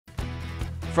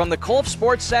From the Kolb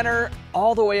Sports Center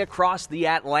all the way across the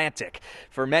Atlantic.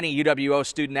 For many UWO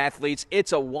student athletes,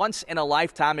 it's a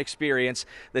once-in-a-lifetime experience.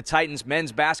 The Titans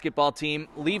men's basketball team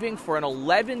leaving for an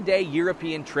 11-day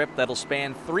European trip that'll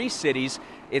span 3 cities.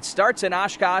 It starts in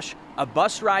Oshkosh, a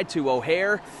bus ride to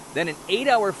O'Hare, then an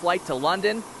 8-hour flight to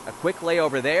London, a quick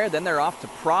layover there, then they're off to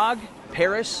Prague,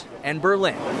 Paris, and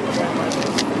Berlin.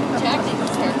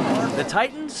 The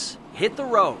Titans hit the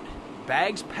road,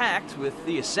 bags packed with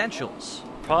the essentials.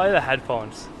 Probably the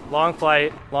headphones. Long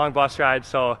flight, long bus ride,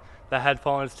 so the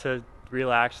headphones to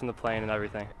relax in the plane and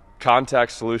everything.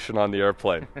 Contact solution on the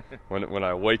airplane. When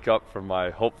I wake up from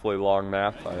my hopefully long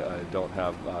nap, I don't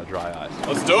have dry eyes.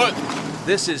 Let's do it!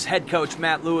 This is head coach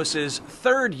Matt Lewis's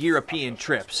 3rd European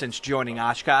trip since joining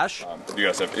Oshkosh. Do you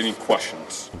guys have any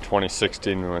questions? In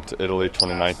 2016 we went to Italy,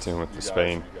 2019 we went to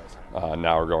Spain.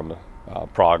 Now we're going to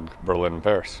Prague, Berlin, and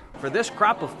Paris. For this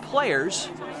crop of players,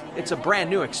 it's a brand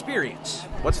new experience.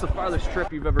 What's the farthest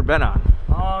trip you've ever been on?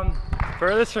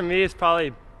 Furthest for me is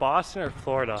probably Boston or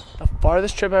Florida. The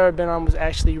farthest trip I've ever been on was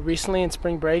actually recently in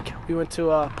spring break. We went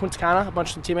to Punta Cana, a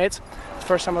bunch of teammates. It's the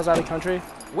first time I was out of the country.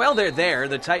 While they're there,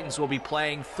 the Titans will be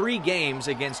playing 3 games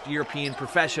against European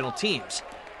professional teams,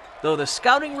 though the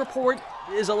scouting report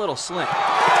is a little slim.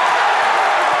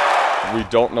 We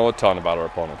don't know a ton about our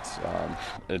opponents.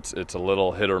 It's a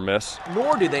little hit or miss.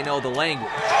 Nor do they know the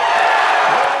language.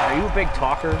 Are you a big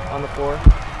talker on the floor?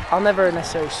 I'll never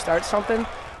necessarily start something,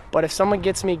 but if someone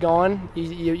gets me going,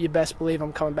 you best believe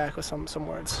I'm coming back with some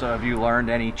words. So have you learned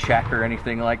any Czech or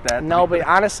anything like that? No, but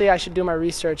honestly, I should do my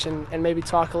research and maybe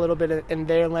talk a little bit in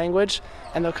their language,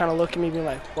 and they'll kind of look at me and be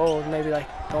like, whoa, maybe like,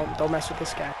 don't mess with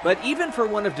this guy. But even for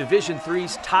one of Division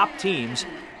III's top teams,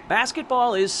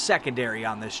 basketball is secondary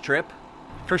on this trip.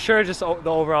 For sure, just the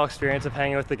overall experience of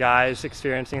hanging with the guys,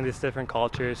 experiencing these different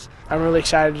cultures. I'm really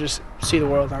excited to just see the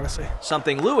world, honestly.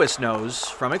 Something Lewis knows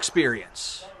from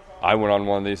experience. I went on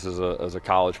one of these as a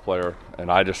college player, and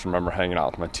I just remember hanging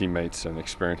out with my teammates and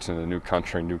experiencing a new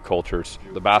country, new cultures.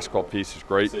 The basketball piece is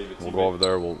great. We'll go over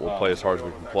there, we'll play as hard as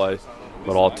we can play.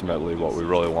 But ultimately, what we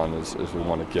really want is we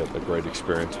want to get a great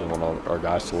experience. We want our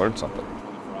guys to learn something.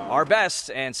 Our best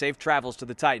and safe travels to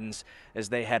the Titans as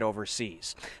they head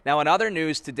overseas. Now, in other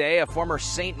news today, a former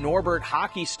St. Norbert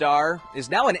hockey star is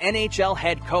now an NHL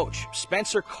head coach.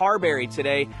 Spencer Carberry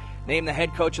today named the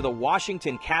head coach of the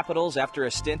Washington Capitals after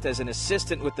a stint as an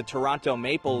assistant with the Toronto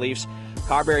Maple Leafs.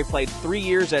 Carberry played 3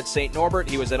 years at St. Norbert.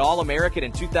 He was an All-American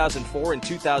in 2004 and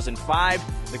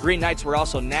 2005. The Green Knights were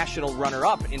also national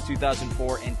runner-up in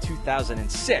 2004 and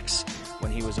 2006 when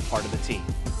he was a part of the team.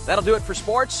 That'll do it for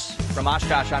sports. From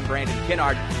Oshkosh, I'm Brandon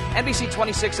Kinnard. NBC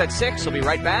 26 at 6. We'll be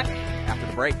right back after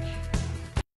the break.